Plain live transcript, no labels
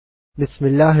بسم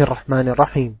الله الرحمن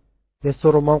الرحيم.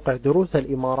 يسر موقع دروس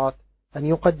الإمارات أن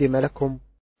يقدم لكم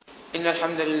إن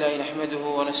الحمد لله نحمده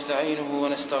ونستعينه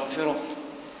ونستغفره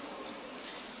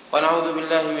ونعوذ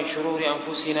بالله من شرور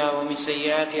أنفسنا ومن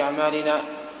سيئات أعمالنا.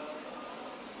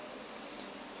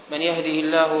 من يهده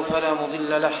الله فلا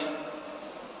مضل له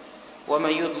ومن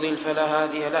يضلل فلا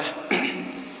هادي له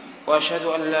وأشهد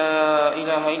أن لا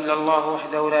إله إلا الله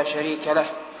وحده لا شريك له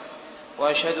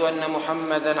وأشهد أن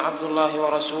محمدا عبد الله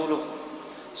ورسوله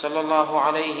صلى الله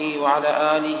عليه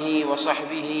وعلى آله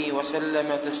وصحبه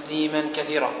وسلم تسليما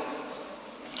كثيرا.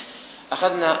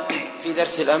 أخذنا في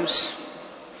درس الأمس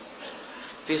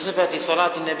في صفة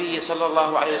صلاة النبي صلى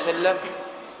الله عليه وسلم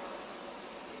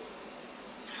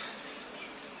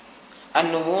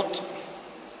النهوض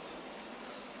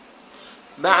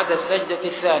بعد السجدة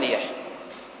الثانية،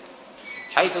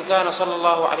 حيث كان صلى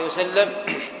الله عليه وسلم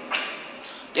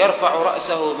يرفع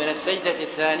رأسه من السجدة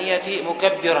الثانية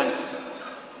مكبرا،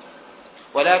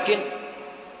 ولكن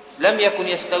لم يكن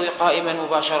يستوي قائما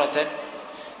مباشرة،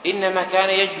 إنما كان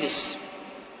يجلس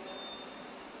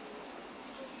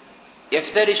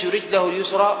يفترش رجله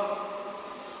اليسرى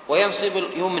وينصب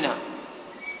اليمنى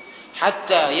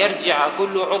حتى يرجع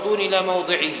كل عضو إلى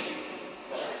موضعه،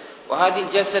 وهذه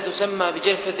الجلسة تسمى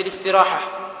بجلسة الاستراحة،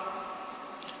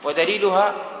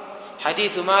 ودليلها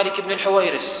حديث مالك بن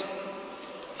الحويرث،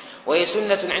 وهي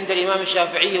سنة عند الإمام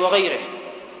الشافعي وغيره،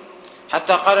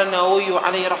 حتى قال النووي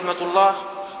عليه رحمة الله: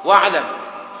 واعلم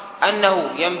أنه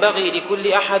ينبغي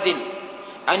لكل أحد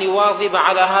أن يواظب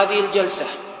على هذه الجلسة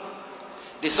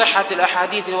لصحة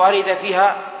الأحاديث الواردة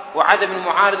فيها وعدم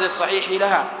المعارض الصحيح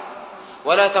لها،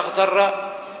 ولا تغتر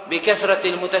بكثرة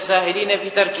المتساهلين في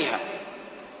تركها.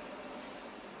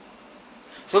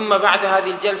 ثم بعد هذه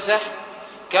الجلسة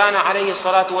كان عليه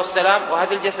الصلاة والسلام،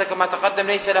 وهذه الجلسة كما تقدم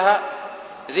ليس لها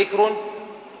ذكر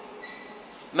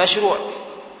مشروع،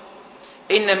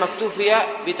 إنما اكتفي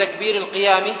بتكبير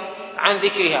القيام عن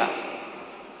ذكرها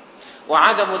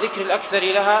وعدم ذكر الأكثر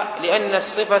لها، لأن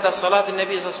صفة صلاة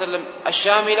النبي صلى الله عليه وسلم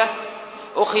الشاملة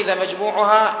أخذ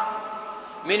مجموعها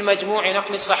من مجموع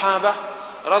نقل الصحابة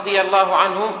رضي الله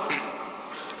عنهم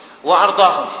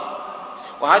وأرضاهم.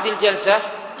 وهذه الجلسة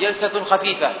جلسة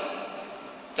خفيفة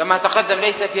كما تقدم،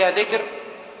 ليس فيها ذكر،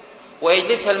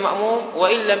 ويجلسها المأموم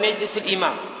وإن لم يجلس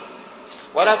الإمام،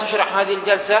 ولا تشرع هذه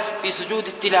الجلسة في سجود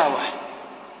التلاوة.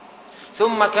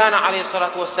 ثم كان عليه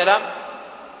الصلاة والسلام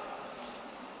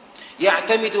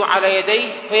يعتمد على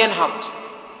يديه فينهض،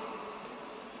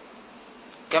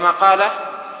 كما قال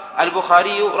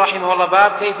البخاري رحمه الله: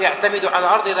 باب كيف يعتمد على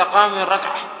الأرض إذا قام من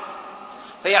ركعة.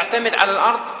 فيعتمد على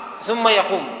الأرض ثم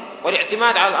يقوم،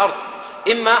 والاعتماد على الأرض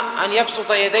إما أن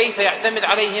يبسط يديه فيعتمد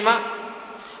عليهما،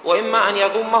 وإما أن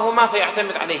يضمهما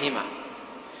فيعتمد عليهما.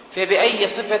 فبأي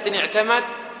صفة اعتمد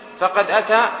فقد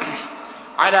أتى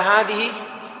على هذه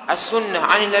السنة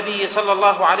عن النبي صلى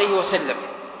الله عليه وسلم.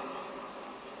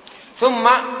 ثم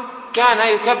كان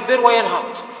يكبر وينهض،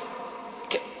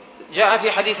 جاء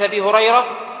في حديث أبي هريرة: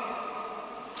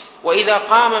 وإذا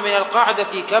قام من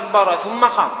القعدة كبر ثم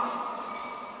قام.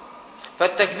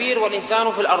 فالتكبير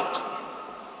والإنسان في الأرض.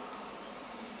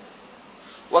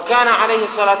 وكان عليه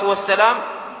الصلاة والسلام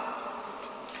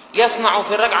يصنع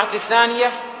في الركعة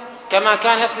الثانية كما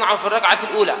كان يصنع في الركعة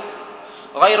الأولى،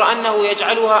 غير أنه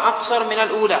يجعلها أقصر من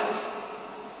الأولى،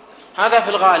 هذا في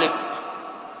الغالب.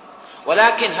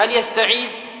 ولكن هل يستعيذ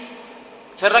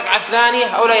في الركعة الثانية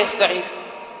أو لا يستعيذ؟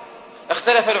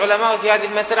 اختلف العلماء في هذه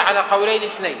المسألة على قولين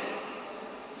اثنين،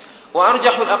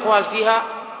 وأرجح الأقوال فيها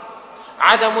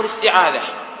عدم الاستعاذة.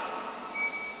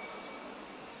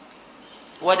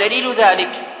 ودليل ذلك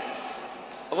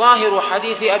ظاهر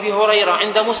حديث أبي هريرة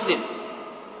عند مسلم،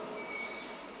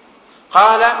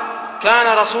 قال: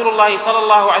 كان رسول الله صلى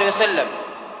الله عليه وسلم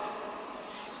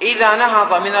إذا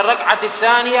نهض من الركعة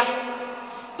الثانية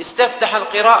استفتح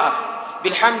القراءة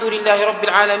بالحمد لله رب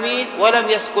العالمين ولم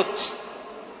يسكت،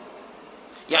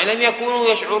 يعني لم يكونوا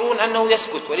يشعرون أنه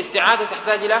يسكت، والاستعاذة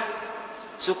تحتاج إلى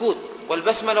سكوت،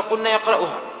 والبسملة قلنا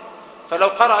يقرأها، فلو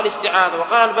قرأ الاستعاذة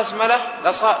وقرأ البسملة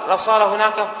لصار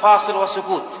هناك فاصل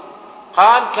وسكوت.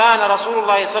 قال: كان رسول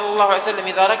الله صلى الله عليه وسلم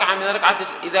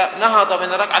إذا نهض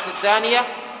من الركعة الثانية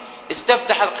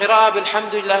استفتح القراءة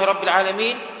بالحمد لله رب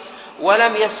العالمين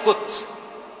ولم يسكت.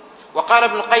 وقال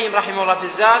ابن القيم رحمه الله في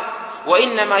الزاد: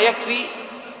 وإنما يكفي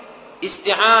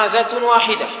استعاذة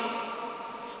واحدة.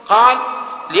 قال: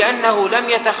 لأنه لم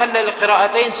يتخلل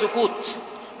القراءتين سكوت،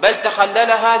 بل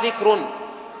تخللها ذكر،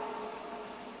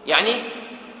 يعني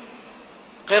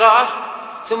قراءة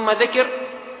ثم ذكر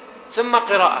ثم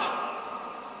قراءة،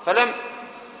 فلم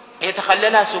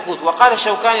يتخللها سكوت. وقال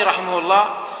الشوكاني رحمه الله: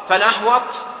 فالأحوط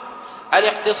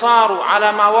الاقتصار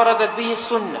على ما وردت به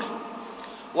السنة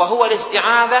وهو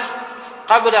الاستعاذة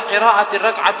قبل قراءة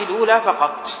الركعة الأولى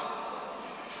فقط.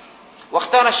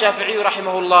 واختار الشافعي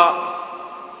رحمه الله،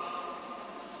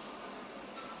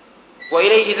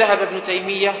 وإليه ذهب ابن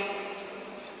تيمية،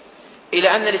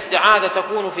 إلى أن الاستعاذة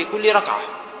تكون في كل ركعة،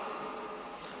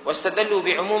 واستدلوا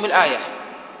بعموم الآية: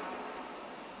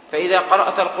 فإذا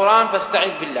قرأت القرآن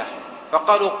فاستعذ بالله،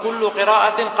 فقالوا كل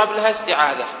قراءة قبلها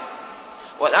استعاذة،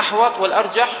 والأحوط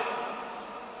والأرجح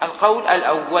القول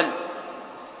الأول.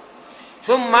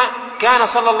 ثم كان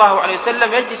صلى الله عليه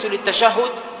وسلم يجلس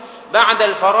للتشهد بعد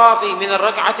الفراغ من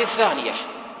الركعة الثانية،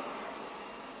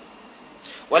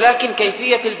 ولكن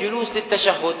كيفية الجلوس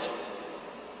للتشهد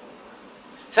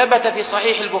ثبت في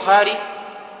صحيح البخاري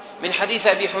من حديث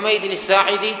أبي حميد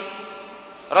الساعدي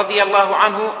رضي الله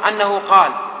عنه أنه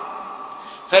قال: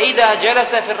 فإذا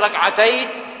جلس في الركعتين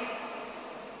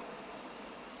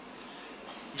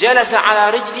جلس على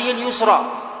رجله اليسرى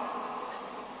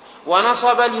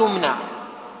ونصب اليمنى،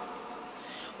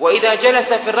 وإذا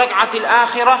جلس في الركعة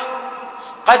الآخرة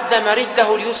قدم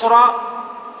رجله اليسرى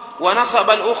ونصب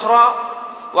الأخرى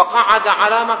وقعد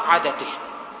على مقعدته.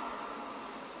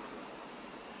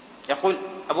 يقول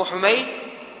أبو حميد: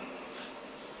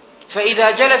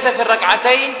 فإذا جلس في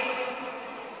الركعتين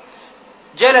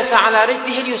جلس على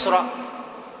رجله اليسرى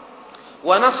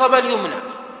ونصب اليمنى.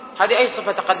 هذه أي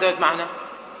صفة تقدمت معنا؟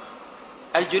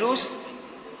 الجلوس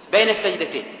بين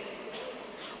السجدتين،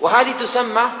 وهذه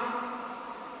تسمى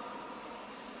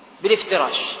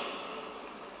بالافتراش.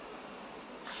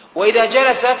 وإذا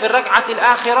جلس في الركعة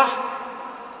الآخرة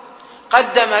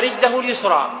قدم رجله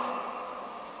اليسرى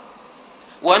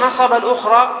ونصب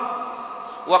الأخرى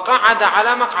وقعد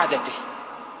على مقعدته،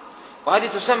 وهذه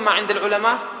تسمى عند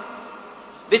العلماء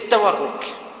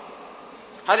بالتورك.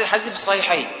 هذا الحديث في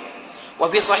الصحيحين.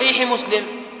 وفي صحيح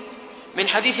مسلم من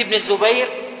حديث ابن الزبير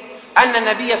أن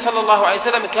النبي صلى الله عليه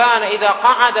وسلم كان إذا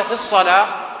قعد في الصلاة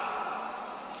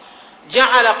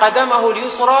جعل قدمه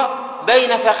اليسرى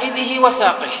بين فخذه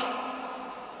وساقه،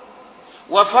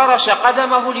 وفرش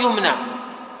قدمه اليمنى،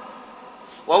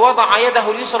 ووضع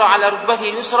يده اليسرى على ركبته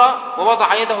اليسرى،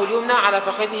 ووضع يده اليمنى على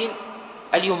فخذه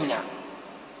اليمنى.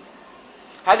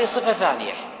 هذه صفة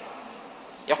ثانية.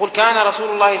 يقول: كان رسول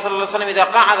الله صلى الله عليه وسلم إذا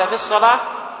قعد في الصلاة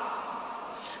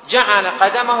جعل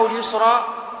قدمه اليسرى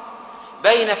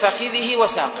بين فخذه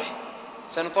وساقه.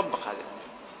 سنطبق هذا.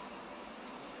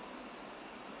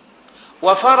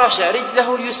 وفرش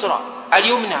رجله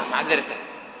اليمنى معذرة.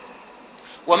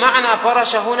 ومعنى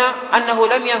فرش هنا أنه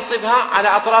لم ينصبها على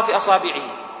أطراف أصابعه،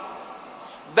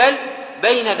 بل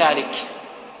بين ذلك.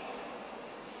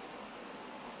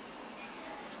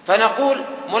 فنقول: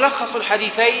 ملخص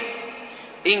الحديثين: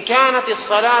 إن كانت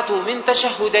الصلاة من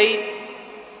تشهدين،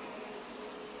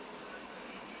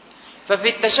 ففي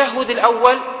التشهد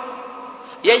الأول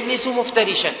يجلس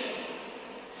مفترشا،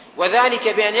 وذلك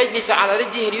بأن يجلس على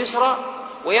رجله اليسرى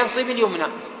وينصب اليمنى.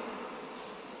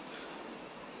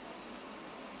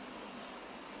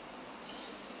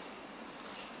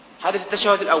 هذا في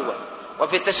التشهد الأول.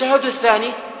 وفي التشهد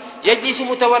الثاني يجلس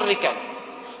متوركا،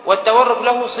 والتورك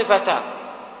له صفتان: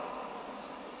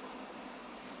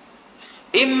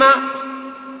 إما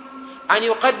أن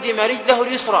يقدم رجله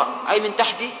اليسرى أي من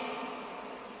تحت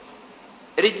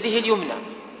رجله اليمنى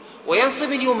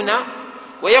وينصب اليمنى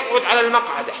ويقعد على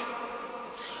المقعدة،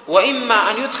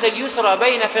 وإما أن يدخل اليسرى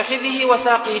بين فخذه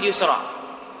وساقه اليسرى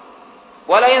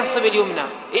ولا ينصب اليمنى،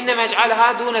 إنما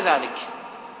يجعلها دون ذلك.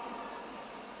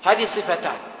 هذه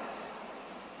صفتان.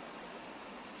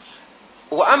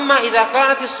 وأما إذا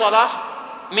كانت الصلاة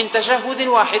من تشهد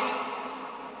واحد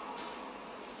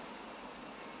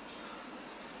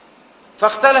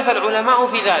فاختلف العلماء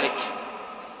في ذلك،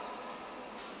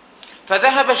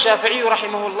 فذهب الشافعي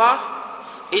رحمه الله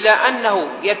إلى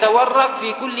أنه يتورك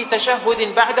في كل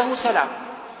تشهد بعده سلام،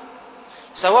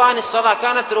 سواء الصلاة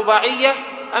كانت رباعية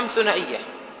أم ثنائية،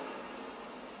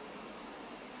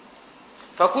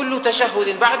 فكل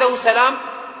تشهد بعده سلام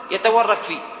يتورك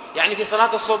فيه. يعني في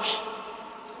صلاة الصبح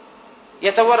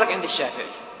يتورك عند الشافعي.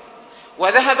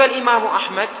 وذهب الإمام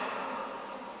أحمد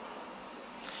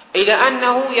إلى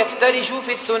أنه يفترش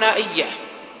في الثنائية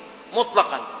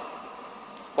مطلقا،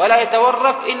 ولا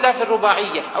يتورك إلا في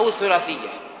الرباعية أو الثلاثية،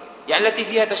 يعني التي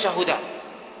فيها تشهدان.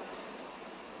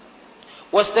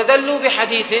 واستدلوا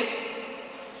بحديث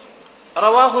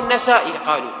رواه النسائي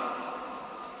قالوا،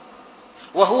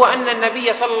 وهو أن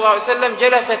النبي صلى الله عليه وسلم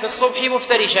جلس في الصبح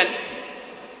مفترشا.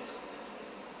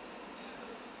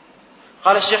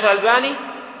 قال الشيخ الألباني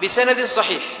بسند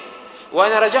صحيح،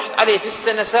 وأنا رجحت عليه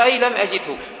في النسائي لم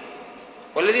أجده،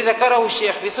 والذي ذكره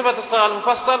الشيخ في صفة الصلاة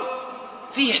المفصل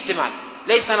فيه احتمال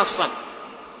ليس نصا.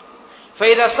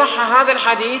 فإذا صح هذا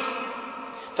الحديث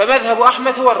فمذهب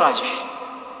أحمد هو الراجح،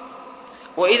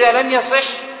 وإذا لم يصح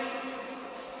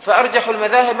فأرجح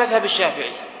المذاهب مذهب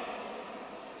الشافعي،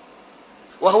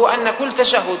 وهو أن كل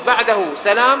تشهد بعده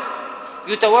سلام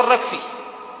يتورك فيه،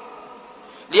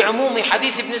 لعموم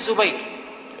حديث ابن الزبير،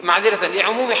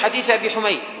 لعموم حديث أبي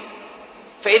حميد،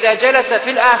 فإذا جلس في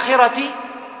الآخرة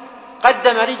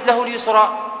قدم رجله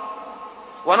اليسرى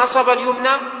ونصب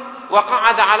اليمنى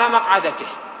وقعد على مقعدته.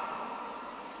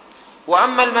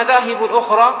 وأما المذاهب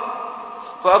الأخرى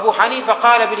فأبو حنيفة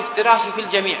قال بالافتراش في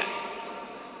الجميع،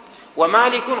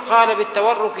 ومالك قال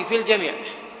بالتورك في الجميع،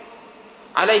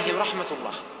 عليهم رحمة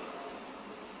الله.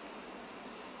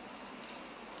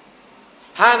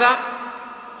 هذا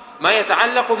ما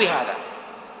يتعلق بهذا.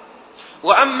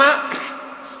 وأما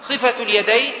صفة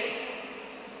اليدين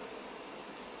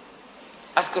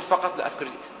أذكر فقط، لا أذكر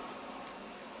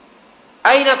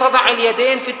أين تضع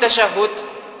اليدين في التشهد.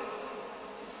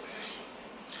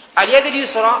 اليد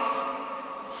اليسرى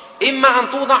إما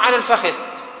أن توضع على الفخذ،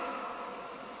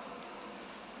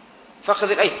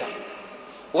 فخذ الأيسر،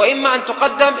 وإما أن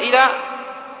تقدم إلى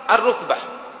الركبة،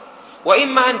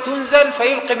 وإما أن تنزل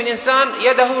فيلقي من إنسان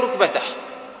يده ركبته.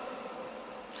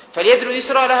 فاليد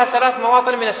اليسرى لها 3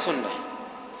 مواطن من السنة،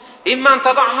 إما أن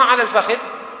تضعها على الفخذ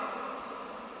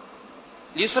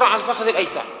اليسرى على الفخذ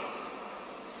الأيسر،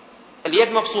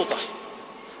 اليد مبسوطة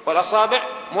والأصابع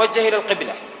موجهة إلى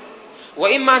القبلة،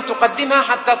 وإما أن تقدمها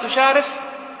حتى تشارف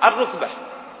الركبة،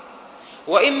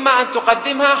 وإما أن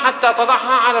تقدمها حتى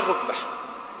تضعها على الركبة.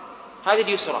 هذه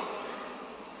اليسرى.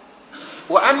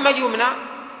 وأما اليمنى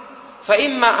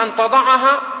فإما أن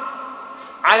تضعها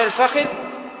على الفخذ،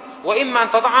 وإما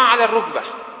أن تضعها على الركبة.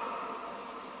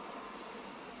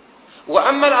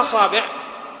 وأما الأصابع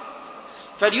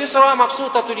فاليسرى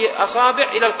مبسوطة الأصابع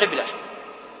إلى القبلة،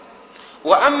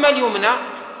 وأما اليمنى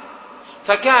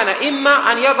فكان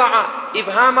إما أن يضع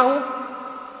إبهامه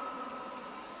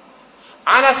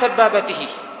على سبابته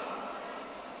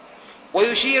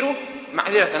ويشير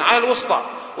على الوسطى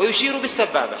ويشير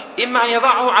بالسبابة، إما أن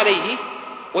يضعه عليه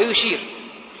ويشير،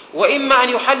 وإما أن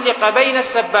يحلق بين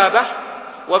السبابة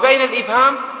وبين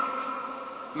الإبهام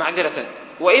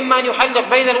وإما أن يحلق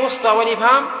بين الوسطى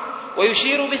والإبهام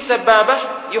ويشير بالسبابة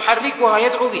يحركها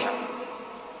يدعو بها.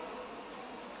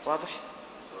 واضح؟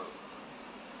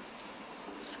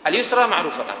 اليسرى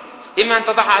معروفة، إما أن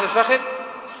تضعها على الفخذ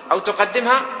أو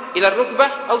تقدمها إلى الركبة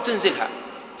أو تنزلها.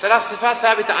 3 صفات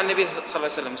ثابتة عن النبي صلى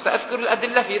الله عليه وسلم، سأذكر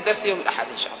الأدلة في الدرس يوم الأحد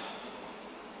إن شاء الله.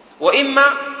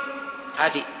 وإما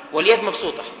هذه واليد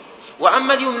مبسوطة.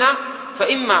 وأما اليمنى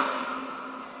فإما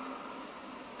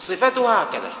صفتها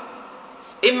هكذا،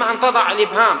 إما أن تضع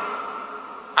الإبهام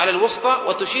على الوسطى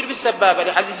وتشير بالسبابة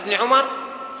لحديث ابن عمر،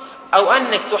 أو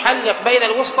أنك تحلق بين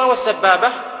الوسطى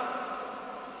والسبابة،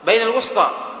 بين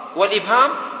الوسطى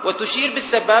والإبهام وتشير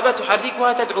بالسبابة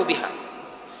تحركها تدعو بها،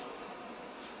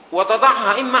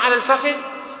 وتضعها إما على الفخذ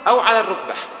أو على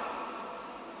الركبة.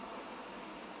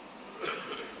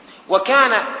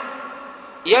 وكان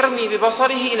يرمي ببصره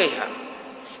إليها،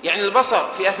 يعني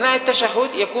البصر في أثناء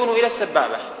التشهد يكون إلى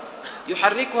السبابة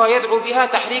يحركها يدعو بها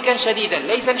تحريكا شديدا،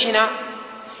 ليس انحناء.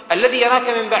 الذي يراك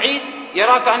من بعيد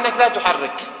يراك أنك لا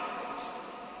تحرك،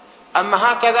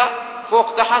 أما هكذا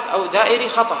فوق تحت أو دائري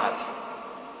خطأ هذا،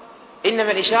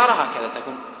 إنما الإشارة هكذا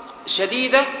تكون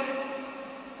شديدة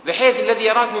بحيث الذي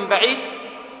يراك من بعيد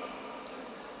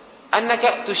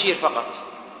أنك تشير فقط.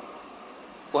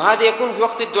 وهذا يكون في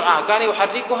وقت الدعاء، كان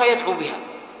يحركها يدعو بها،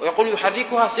 ويقول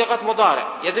يحركها صيغة مضارع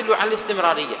يدل على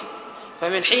الاستمرارية،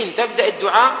 فمن حين تبدأ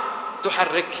الدعاء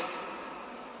تحرك.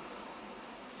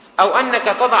 أو أنك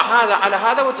تضع هذا على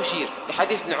هذا وتشير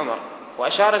لحديث ابن عمر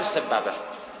وأشار بالسبابة.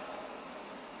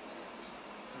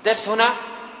 الدرس هنا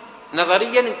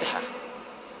نظريا انتهى.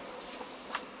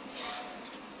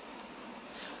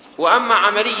 وأما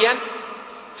عمليا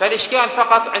فالإشكال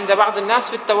فقط عند بعض الناس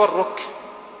في التورك.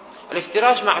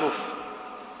 الافتراش معروف،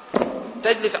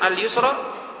 تجلس على اليسرى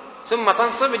ثم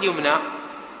تنصب اليمنى.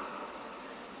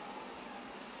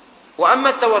 وأما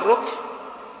التورك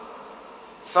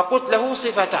فقلت له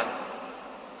صفتان،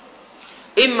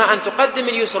 إما أن تقدم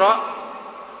اليسرى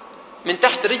من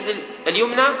تحت رجل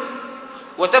اليمنى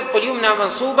وتبقى اليمنى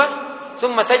منصوبة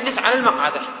ثم تجلس على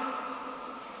المقعدة.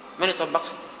 من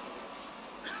يطبقها؟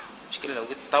 مشكلة لو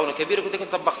قلت طاولة كبيرة قلت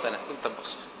لك طبقت أنا، قم طبق،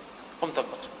 قم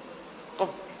طبق، قم.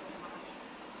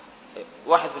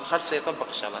 واحد في الخلف سيطبق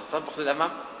إن شاء الله. طبق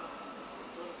للأمام،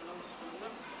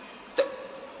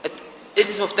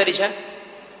 اجلس مفترشا.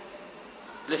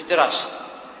 الافتراش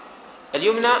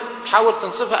اليمنى حاول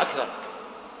تنصفها أكثر،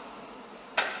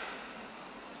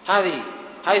 هذه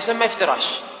يسمى افتراش.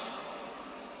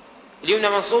 اليمنى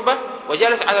منصوبة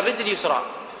وجالس على الرجل اليسرى.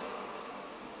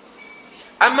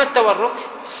 أما التورك،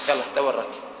 يلا تورك.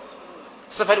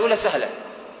 الصفة الأولى سهلة،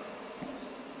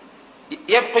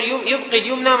 يبقي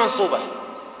اليمنى منصوبة،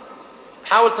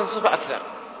 حاول تنصبها أكثر.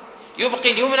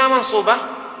 يبقي اليمنى منصوبة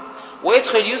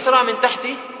ويدخل اليسرى من تحت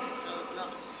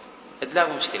إدلاق.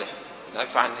 مشكلة،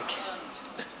 نعرف عنك.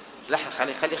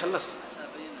 لحظة، خلي خلص.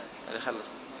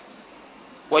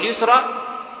 واليسرى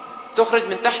تخرج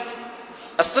من تحت.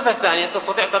 الصفة الثانية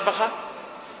تستطيع طبقها؟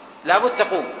 لابد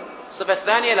تقوم. الصفة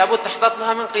الثانية لابد تحتاط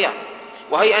لها من قيام،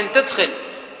 وهي أن تدخل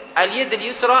اليد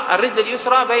اليسرى، الرجل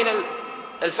اليسرى بين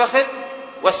الفخذ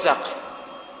والساق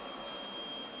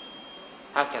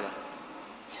هكذا،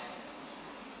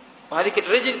 وهذه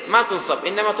الرجل ما تنصب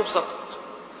إنما تبسط.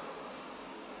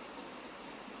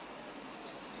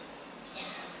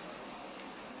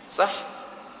 صح؟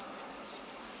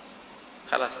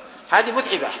 خلاص، هذه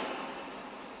متعبة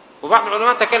وبعض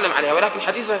العلماء تكلم عليها، ولكن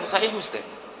حديثها في صحيح مسلم.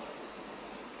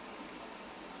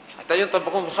 حتى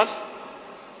ينطبقون في الخلف.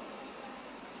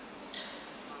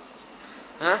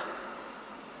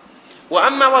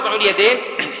 وأما وضع اليدين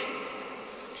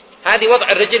هذه وضع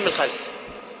الرجل من الخلف،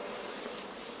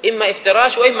 إما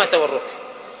افتراش وإما تورك.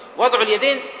 وضع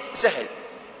اليدين سهل،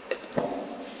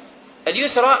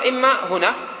 اليسرى إما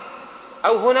هنا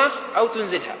أو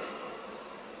تنزلها،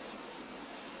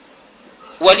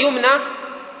 واليمنى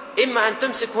إما أن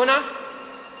تمسك هنا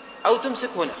أو تمسك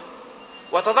هنا،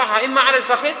 وتضعها إما على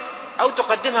الفخذ أو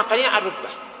تقدمها قليلا على الركبة.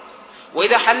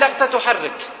 وإذا حلقت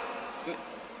تحرك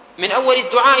من أول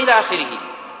الدعاء إلى آخره،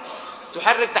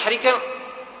 تحرك تحريكا،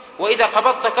 وإذا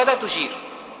قبضت كذا تشير.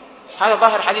 هذا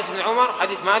ظاهر حديث ابن عمر،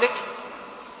 حديث مالك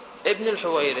ابن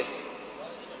الحويرث.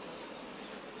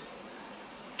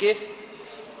 كيف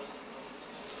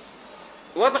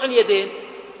وضع اليدين؟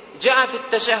 جاء في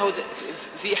التشهد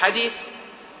في حديث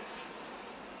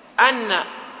أن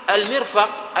المرفق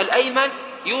الأيمن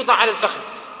يوضع على الفخذ،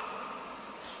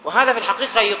 وهذا في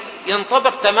الحقيقة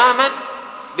ينطبق تماما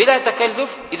بلا تكلف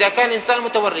إذا كان الإنسان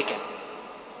متوركا.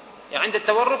 يعني عند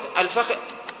التورك الفخذ،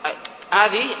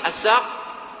 هذه الساق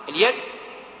اليد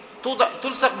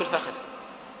تلصق بالفخذ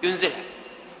ينزلها.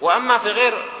 وأما في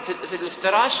غير في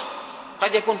الافتراش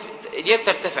قد يكون اليد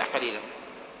ترتفع قليلا.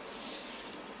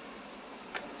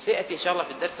 سيأتي إن شاء الله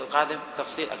في الدرس القادم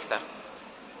تفصيل أكثر.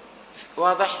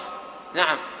 واضح؟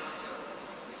 نعم.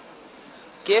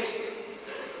 كيف؟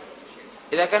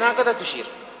 إذا كان هكذا تشير،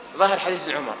 ظاهر حديث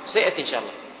ابن عمر، سيأتي إن شاء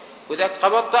الله. وإذا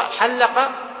قبضت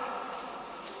حلق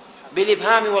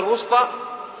بالإبهام والوسطى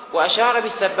وأشار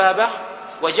بالسبابة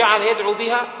وجعل يدعو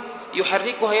بها،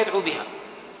 يحركها يدعو بها.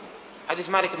 حديث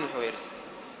مالك بن الحويرث.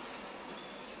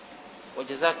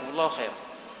 وجزاكم الله خيرا.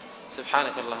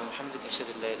 سبحانك اللهم وبحمدك،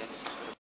 أشهد أن لا إله إلا أنت.